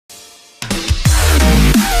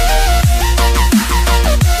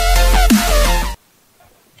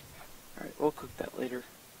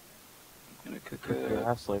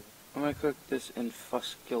Absolutely. I'm gonna cook this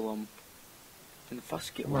infusculum. I'm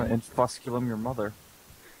Infusculum? gonna infusculum your mother.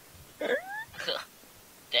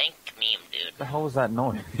 Dank meme, dude. What the hell was that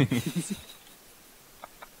noise?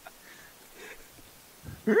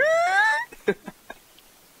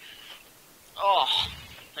 Oh,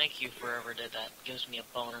 thank you for whoever did that. Gives me a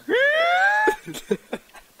boner.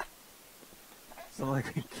 Sounds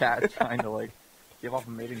like a cat trying to, like, give off a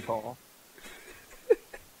mating call.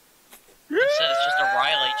 Instead, it's just a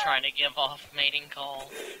Riley trying to give off mating call.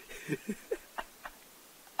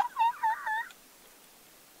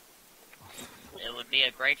 It would be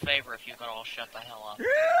a great favor if you could all shut the hell up.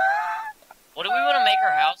 What do we want to make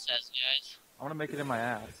our house as, guys? I want to make it in my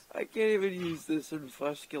ass. I can't even use this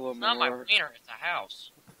infusculum. It's not my wiener, it's a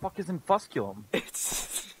house. What the fuck is infusculum?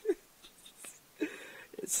 It's...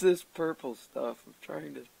 it's this purple stuff. I'm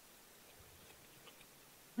trying to...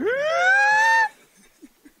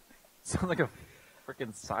 Sounds like a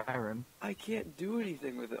freaking siren. I can't do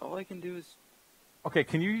anything with it. All I can do is... Okay,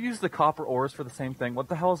 can you use the copper ores for the same thing? What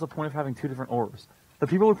the hell is the point of having two different ores? The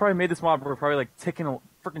people who probably made this mod were probably like freaking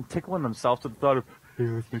tickling themselves with the thought of, hey,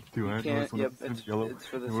 let's make two items. Yep, it's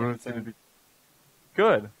for the same thing.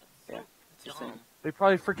 Good. Yeah, it's the same. They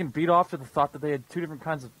probably freaking beat off to the thought that they had two different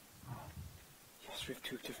kinds of... Yes, we have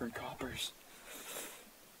two different coppers.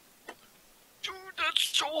 Dude, that's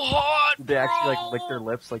so hot, Did they actually like lick their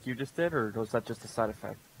lips like you just did, or was that just a side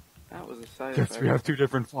effect? That was a side Yes, effect. we have two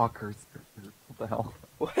different fuckers. What the hell?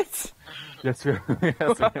 What? Yes, we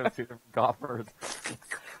have two different coppers.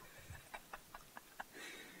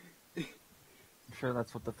 I'm sure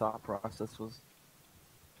that's what the thought process was.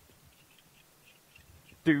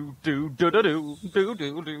 I'm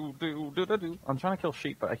trying to kill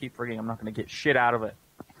sheep, but I keep forgetting I'm not going to get shit out of it.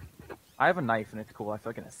 I have a knife and it's cool. I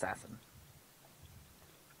feel like an assassin.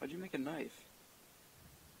 Why'd you make a knife?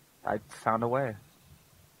 I found a way.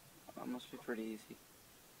 That must be pretty easy.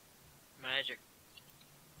 Magic.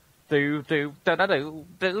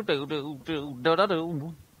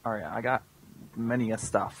 Alright, I got many a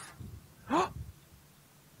stuff.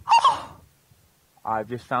 I've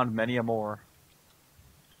just found many a more.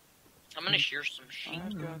 I'm gonna shear some sheep.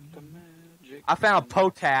 I've got the magic. I found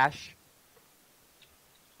potash.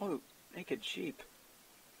 Oh, naked sheep.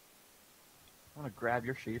 I want to grab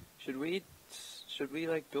your sheep. Should we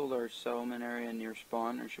like build our settlement area near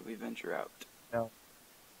spawn, or should we venture out? No.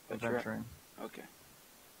 Venture Adventuring. out? Okay.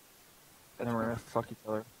 And then we're gonna fuck each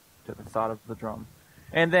other to the thought of the drum.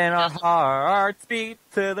 And then our hearts beat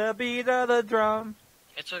to the beat of the drum.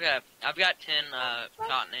 It's okay. I've got 10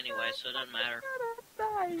 cotton anyway, so it doesn't matter.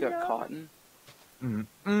 You got cotton?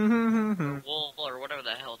 Mm-hmm. Or wool, or whatever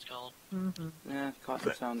the hell it's called. Yeah,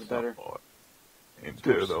 cotton sounds better.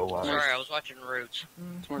 Into the light. Sorry, I was watching Roots.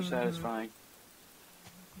 It's more satisfying.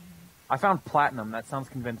 I found platinum. That sounds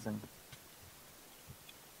convincing.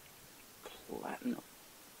 Platinum.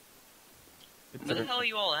 Where the hell are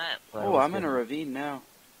you all at? Oh, I'm in a ravine now.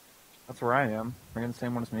 That's where I am. Are you in the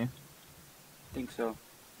same one as me? I think so.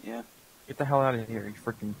 Yeah. Get the hell out of here, you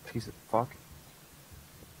freaking piece of fuck.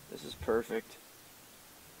 This is perfect.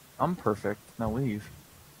 I'm perfect. Now leave.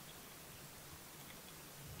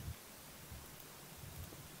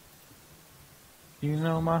 You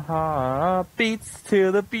know my heart beats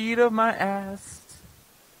to the beat of my ass.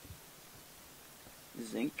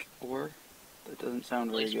 Zinc ore? That doesn't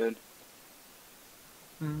sound very good.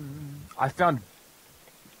 I found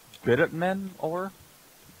bitumen ore.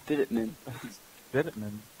 Bitumen.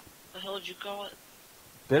 Bitumen. What the hell did you call it?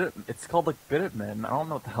 It's called like bitumen. I don't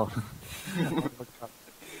know what the hell.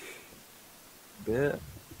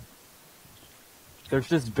 There's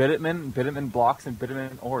just bitumen blocks, and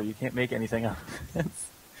bitumen ore. You can't make anything out of it.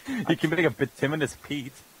 You can make a bituminous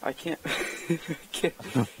peat. I can't. I can't.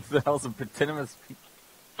 What the hell's a bituminous peat?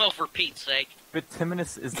 Oh, for Pete's sake.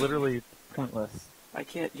 Bituminous is literally pointless. I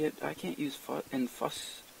can't use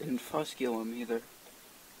infusculum either.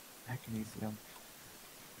 Magnesium.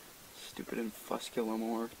 Stupid infusculum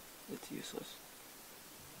ore. It's useless.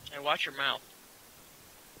 Hey, watch your mouth.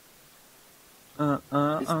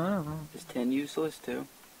 Is 10 useless too?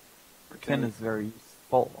 Or 10 is very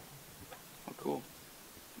useful. Oh, cool.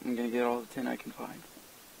 I'm gonna get all the 10 I can find.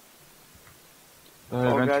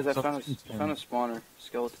 Oh, Oh, guys, I found a spawner.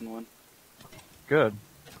 Skeleton one. Good.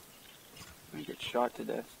 I'm gonna get shot to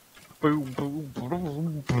death.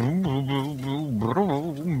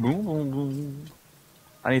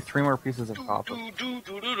 I need 3 more pieces of copper.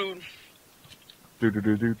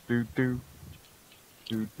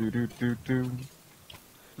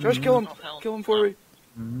 Josh, kill him! Oh, hell. Kill him for me!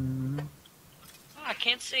 Oh, I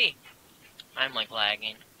can't see. I'm like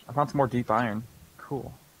lagging. I found some more deep iron.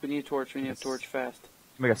 Cool. We need a torch. We need a torch fast.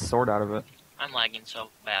 Make a sword out of it. I'm lagging so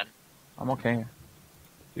bad. I'm okay.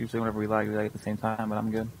 Usually whenever we lag at the same time, but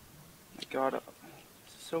I'm good. My God,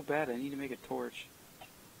 it's so bad. I need to make a torch.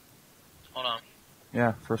 Hold on.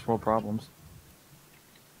 Yeah, first world problems.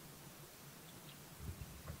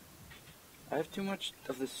 I have too much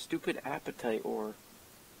of this stupid appetite ore.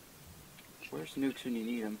 Where's nukes when you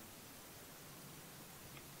need them?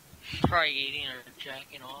 Probably eating or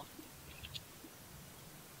jacking off.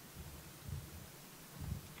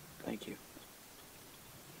 Thank you.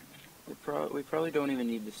 We probably don't even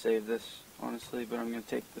need to save this, honestly, but I'm going to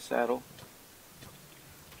take the saddle.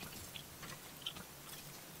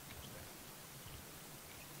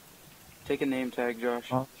 Take a name tag, Josh.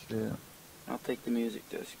 Oh, shit. I'll take the music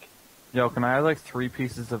disc. Yo, can I have like 3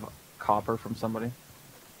 pieces of copper from somebody?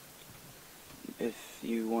 If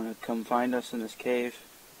you want to come find us in this cave,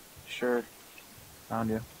 sure. Found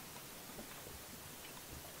you.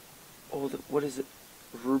 Oh, what is it?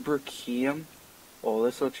 Rubricium? Oh,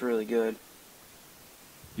 this looks really good.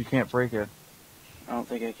 You can't break it. I don't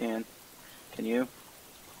think I can. Can you?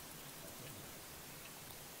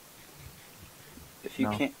 If you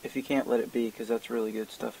No. can't, let it be, because that's really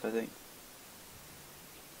good stuff, I think.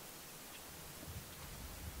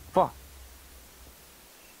 Fuck.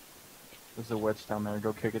 There's a witch down there.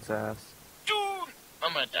 Go kick its ass. Dude!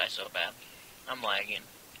 I'm gonna die so bad. I'm lagging.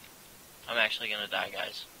 I'm actually gonna die,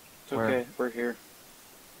 guys. It's Where? okay, we're here.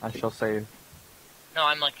 I shall save. No,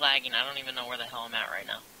 I'm like lagging. I don't even know where the hell I'm at right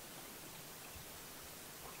now.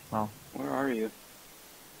 Well, Where are you?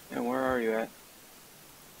 And where are you at?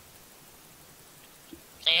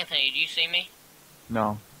 Anthony, do you see me?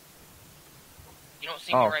 no. You don't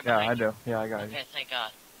see me Oh, right yeah, behind I you? do. Yeah, I got you. Okay, thank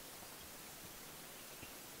God.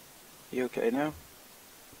 You okay now?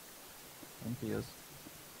 I think he is.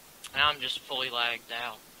 Now I'm just fully lagged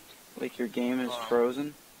out. Like your game is Hold on.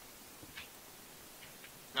 frozen?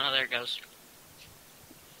 Oh, there it goes.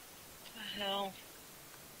 What the hell?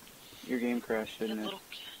 Your game crashed, That didn't it? little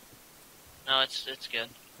cat. No, it's good.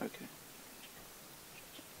 Okay.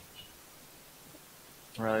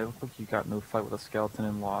 Right, it looks like you got into a fight with a skeleton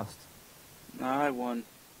and lost. Nah, I won.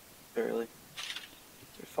 Barely.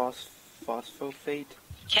 Phosphate?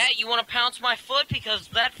 Cat, you want to pounce my foot? Because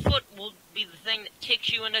that foot will be the thing that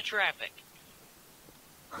kicks you into traffic.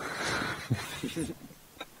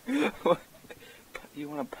 What? You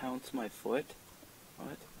want to pounce my foot?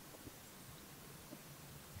 What?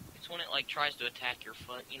 It's when it, like, tries to attack your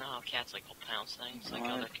foot. You know how cats, like, will pounce things like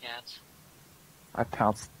What? other cats? I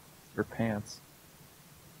pounced your pants.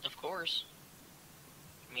 Of course.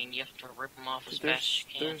 I mean, you have to rip them off as There's, fast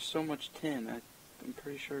as you can. there's so much tin. I'm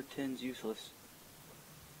pretty sure tin's useless.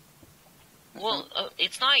 I Well, found-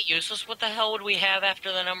 it's not useless. What the hell would we have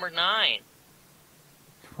after the number 9?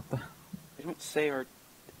 they don't say our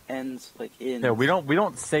ends like in. Yeah, we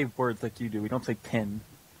don't say words like you do. We don't say 10.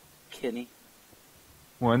 Kenny.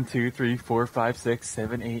 1, 2, 3, 4, 5, 6,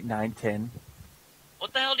 7, 8, 9, 10.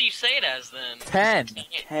 What the hell do you say it as, then? 10!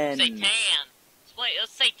 Ten. Say tan.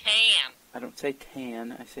 Let's say tan. I don't say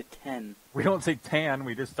tan. I say 10. We don't say tan,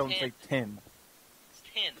 we just don't say 10. It's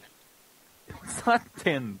 10. It's not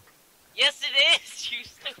 10. Yes, it is, you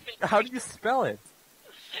stupid. How do you spell it?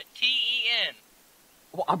 T-E-N.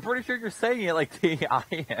 Well, I'm pretty sure you're saying it like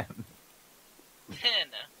T-I-N. 10.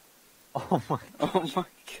 Oh my Oh my god.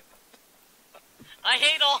 I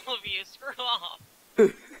hate all of you. Screw off.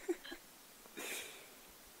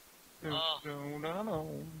 Oh.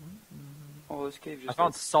 Oh, this cave I just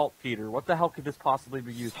found saltpeter. What the hell could this possibly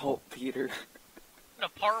be used for? saltpeter. To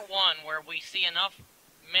part 1 where we see enough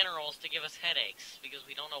minerals to give us headaches because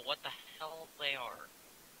we don't know what the hell they are.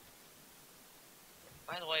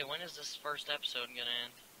 By the way, when is this first episode gonna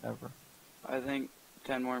end? Ever. I think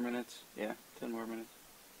 10 more minutes. Yeah, 10 more minutes.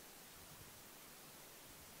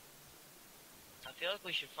 I feel like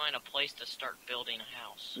we should find a place to start building a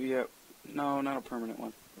house. Yeah. No, not a permanent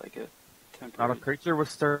one. Like a Not temporary. a creature was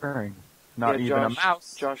stirring. Not Yeah, even Josh, a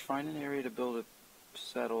mouse. Josh, find an area to build a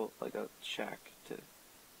settle, like a shack to.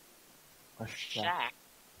 A Shack?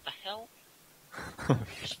 The hell?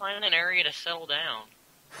 Just find an area to settle down.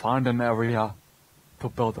 Find an area to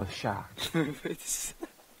build a shack. It's-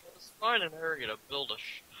 Let's find an area to build a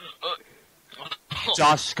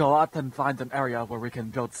Josh, go out and find an area where we can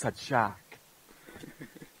build such shack.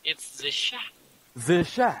 It's the shack. The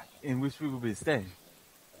shack in which we will be staying.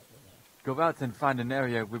 Go out and find an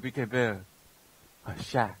area where we can build a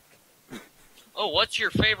shack. Oh, what's your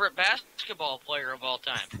favorite basketball player of all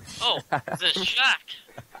time? Oh, the shack.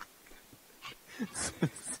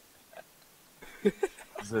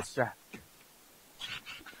 The shack.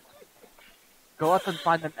 Go out and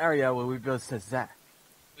find an area where we build a shack.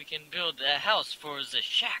 We can build a house for the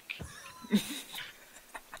shack.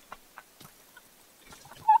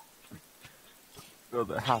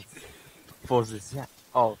 Build a house for this. Yeah.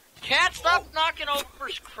 Oh, Cat, stop knocking over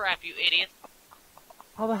crap, you idiot.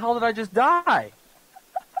 how the hell did I just die?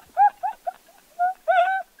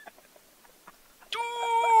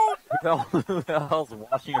 Who the hell's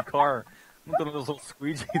washing a car with one of those little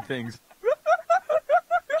squeegee things?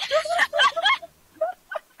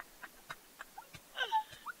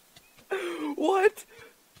 What?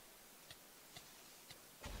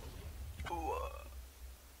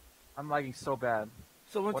 I'm lagging so bad.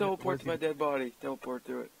 Someone What teleport is to my dead body. Teleport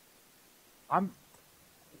to it.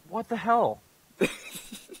 What the hell?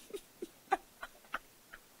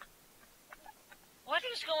 What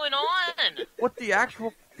is going on? What the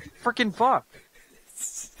actual freaking fuck?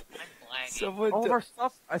 I'm lagging. Someone. All of our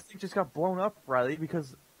stuff, I think, just got blown up, Riley,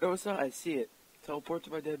 because No, it's not. I see it. Teleport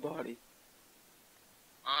to my dead body.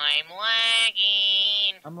 I'm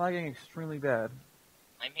lagging. I'm lagging extremely bad.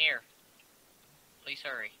 I'm here. Please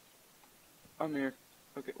hurry. I'm here.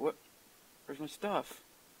 Okay, what? Where's my stuff?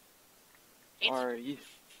 It's, Are you?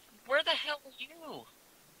 where the hell are you?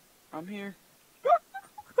 I'm here.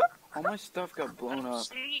 All my stuff got blown I don't up.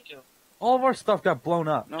 see you. All of our stuff got blown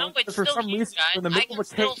up. No, No, it's for still some you reason, guys. we're in the I middle can of a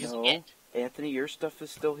still cave. see no. it. Anthony, your stuff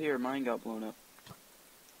is still here. Mine got blown up.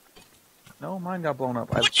 No, mine got blown up.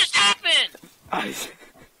 What just happened?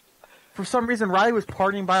 For some reason, Riley was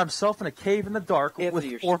partying by himself in a cave in the dark Anthony,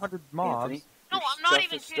 your with 400 mobs. Anthony, No, your I'm not stuff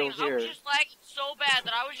even is still kidding. I here. was just lagging so bad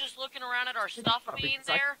that I was just looking around at our stuff being Because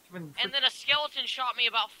I there, can't even and then a skeleton shot me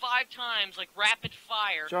about 5 times, like rapid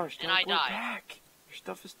fire, Josh, and I teleport died. back. Your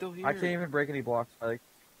stuff is still here. I can't even break any blocks. Like,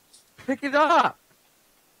 pick it up!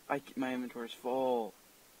 My inventory's full.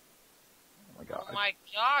 Oh my god. Oh my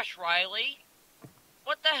gosh, Riley.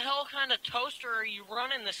 What the hell kind of toaster are you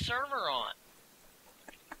running the server on?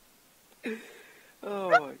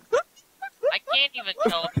 Oh, I can't even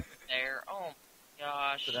tell if it's there. Oh my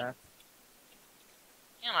gosh. For that.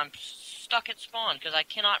 And I'm stuck at spawn because I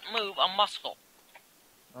cannot move a muscle.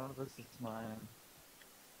 Oh, this is mine.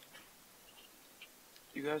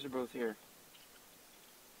 you guys are both here.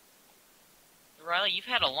 Riley, you've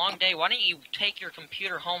had a long day. Why don't you take your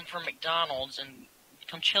computer home from McDonald's and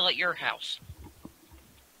come chill at your house?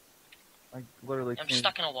 I literally I'm can't.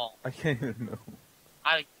 stuck in a wall. I can't even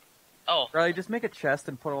know. Oh, Riley, just make a chest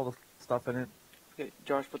and put all the stuff in it. Okay,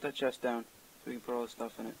 Josh, put that chest down so we can put all the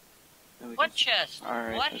stuff in it. Then we what can... chest?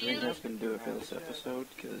 Alright, What I think is that's it? gonna do it for this episode,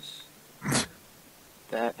 because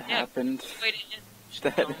that Yeah. happened. Wait,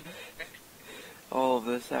 That, all of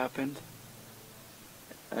this happened.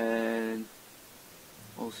 And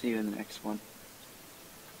we'll see you in the next one.